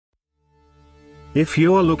If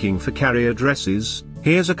you're looking for carrier dresses,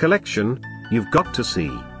 here's a collection you've got to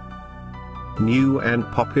see. New and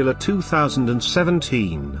popular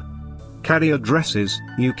 2017 carrier dresses,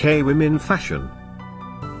 UK women fashion.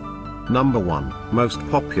 Number 1, most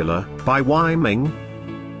popular, by Yming.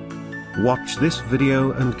 Watch this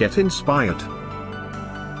video and get inspired.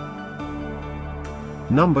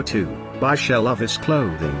 Number 2, by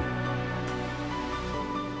shelovesclothing.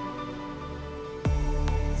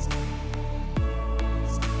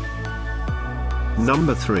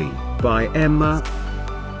 Number 3, by Emma.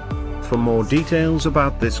 For more details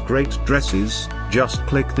about this great dresses, just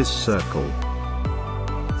click this circle.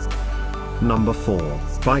 Number 4,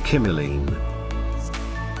 by Kimiline.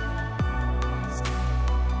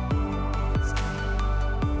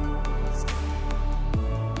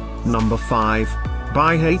 Number 5,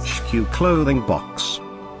 by Hqclothingbox.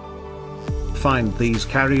 Find these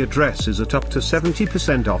carrier dresses at up to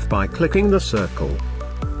 70% off by clicking the circle.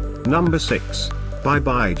 Number 6, by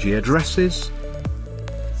Byjia dresses.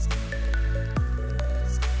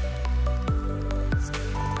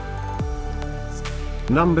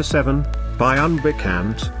 Number 7, by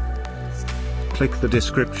Unbekant. Click the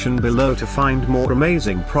description below to find more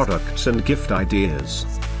amazing products and gift ideas.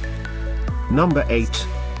 Number 8,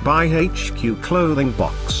 by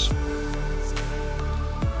Hqclothingbox.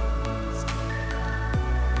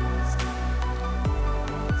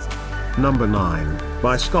 Number 9,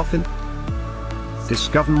 by Sequin.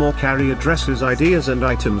 Discover more carrier dresses ideas and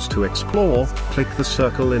items to explore, click the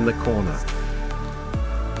circle in the corner.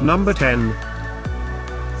 Number 10.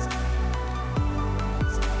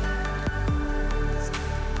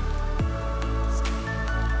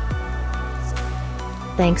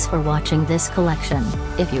 Thanks for watching this collection.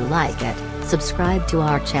 If you like it, subscribe to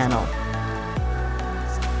our channel.